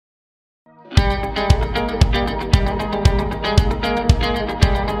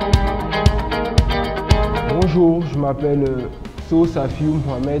m'appelle SAFIOU,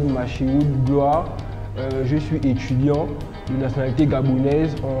 Mohamed, Machihoud, Gloire. Je suis étudiant de nationalité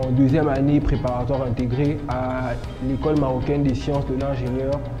gabonaise en deuxième année préparatoire intégrée à l'école marocaine des sciences de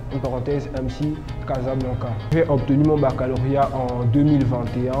l'ingénieur, en parenthèse EMSI, Casablanca. J'ai obtenu mon baccalauréat en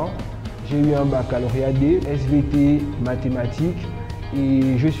 2021. J'ai eu un baccalauréat D, SVT mathématiques,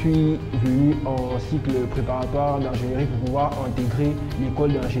 et je suis venu en cycle préparatoire d'ingénierie pour pouvoir intégrer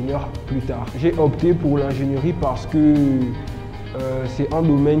l'école d'ingénieur plus tard. J'ai opté pour l'ingénierie parce que c'est un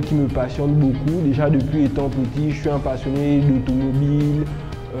domaine qui me passionne beaucoup. Déjà depuis étant petit, je suis un passionné d'automobile,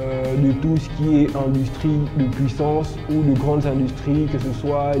 de tout ce qui est industrie de puissance ou de grandes industries, que ce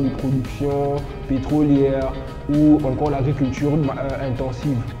soit les productions pétrolières ou encore l'agriculture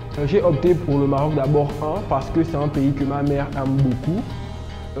intensive. J'ai opté pour le Maroc d'abord, parce que c'est un pays que ma mère aime beaucoup.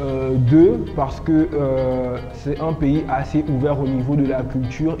 Deux, parce que c'est un pays assez ouvert au niveau de la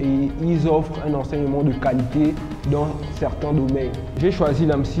culture et ils offrent un enseignement de qualité dans certains domaines. J'ai choisi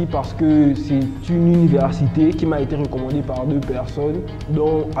l'EMSI parce que c'est une université qui m'a été recommandée par deux personnes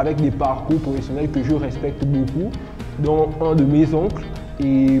avec des parcours professionnels que je respecte beaucoup, dont un de mes oncles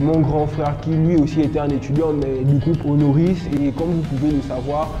et mon grand frère qui lui aussi était un étudiant mais du groupe Honoris, et comme vous pouvez le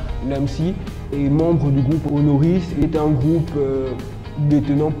savoir, l'EMSI est membre du groupe Honoris et est un groupe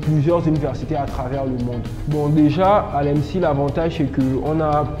détenant plusieurs universités à travers le monde. Bon, déjà à l'EMSI, l'avantage c'est qu'on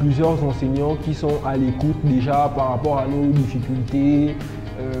a plusieurs enseignants qui sont à l'écoute déjà par rapport à nos difficultés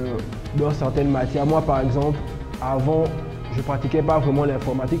dans certaines matières. Moi par exemple, avant je ne pratiquais pas vraiment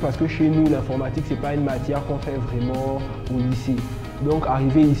l'informatique parce que chez nous l'informatique c'est pas une matière qu'on fait vraiment au lycée. Donc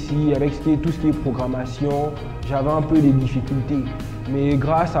arrivé ici avec tout ce qui est programmation, j'avais un peu des difficultés. Mais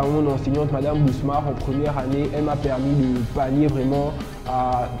grâce à mon enseignante, Madame Bousmar, en première année, elle m'a permis de pallier vraiment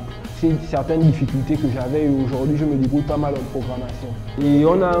à certaines difficultés que j'avais, et aujourd'hui je me débrouille pas mal en programmation. Et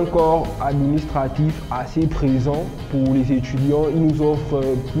on a un corps administratif assez présent pour les étudiants. Il nous offre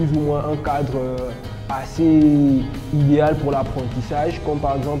plus ou moins un cadre assez idéal pour l'apprentissage, comme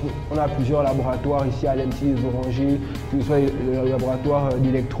par exemple on a plusieurs laboratoires ici à l'EMSI des Orangers, que ce soit le laboratoire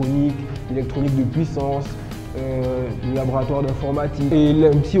d'électronique, d'électronique de puissance, le laboratoire d'informatique. Et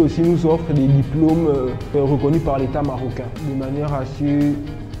l'EMSI aussi nous offre des diplômes reconnus par l'État marocain de manière assez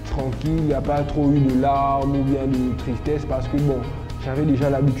tranquille. Il n'y a pas trop eu de larmes ou bien de tristesse parce que bon, j'avais déjà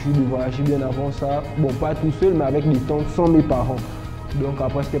l'habitude de voyager bien avant ça. Bon, pas tout seul mais avec des tantes sans mes parents. Donc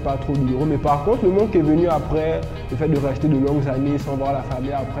après c'était pas trop douloureux. Mais par contre le manque est venu après, le fait de rester de longues années sans voir la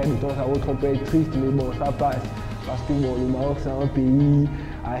famille après, de temps à autre on peut être triste mais bon ça passe. Parce que bon, le Maroc c'est un pays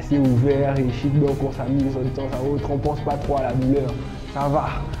assez ouvert et chic, donc on s'amuse de temps à autre, on pense pas trop à la douleur, ça va.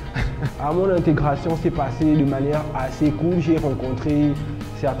 À mon intégration s'est passée de manière assez cool, j'ai rencontré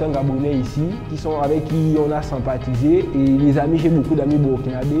certains Gabonais ici avec qui on a sympathisé, et les amis, j'ai beaucoup d'amis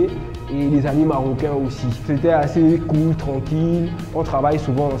burkinabés et des amis marocains aussi. C'était assez cool, tranquille, on travaille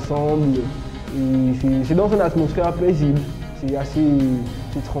souvent ensemble et c'est dans une atmosphère paisible, c'est assez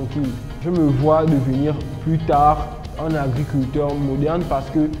tranquille. Je me vois devenir plus tard un agriculteur moderne parce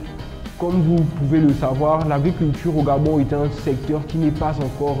que, comme vous pouvez le savoir, l'agriculture au Gabon est un secteur qui n'est pas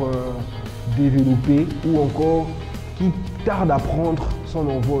encore développé ou encore qui tarde à prendre son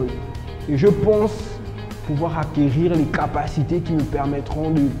envol. Et je pense pouvoir acquérir les capacités qui me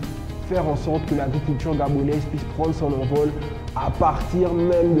permettront de faire en sorte que l'agriculture gabonaise puisse prendre son envol à partir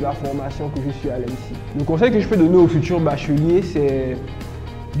même de la formation que je suis à l'EMSI. Le conseil que je peux donner aux futurs bacheliers, c'est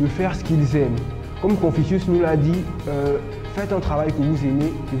de faire ce qu'ils aiment. Comme Confucius nous l'a dit, faites un travail que vous aimez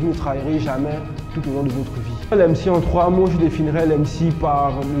et vous ne travaillerez jamais tout au long de votre vie. L'EMSI, en 3 mots, je définirais l'EMSI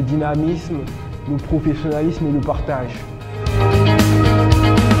par le dynamisme, le professionnalisme et le partage.